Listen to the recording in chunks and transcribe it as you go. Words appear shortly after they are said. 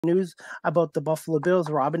news about the Buffalo Bills,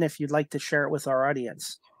 Robyn, if you'd like to share it with our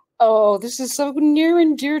audience. Oh, this is so near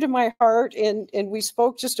and dear to my heart. And we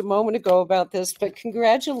spoke just a moment ago about this, but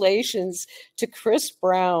congratulations to Chris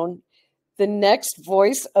Brown, the next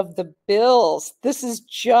voice of the Bills. This is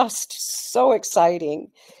just so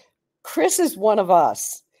exciting. Chris is one of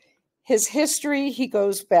us. His history, he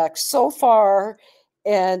goes back so far.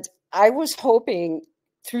 And I was hoping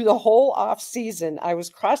through the whole off season, I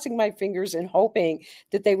was crossing my fingers and hoping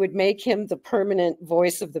that they would make him the permanent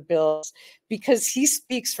voice of the Bills because he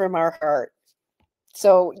speaks from our heart.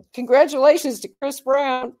 So congratulations to Chris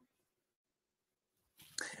Brown.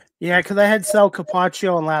 Yeah, because I had Sal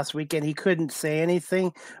Capaccio on last week and he couldn't say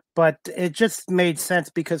anything, but it just made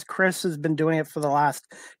sense because Chris has been doing it for the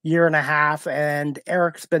last year and a half and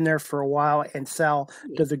Eric's been there for a while and Sal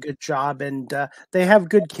does a good job and they have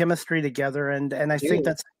good chemistry together. And I think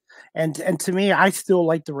that's, and to me, I still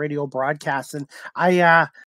like the radio broadcast and I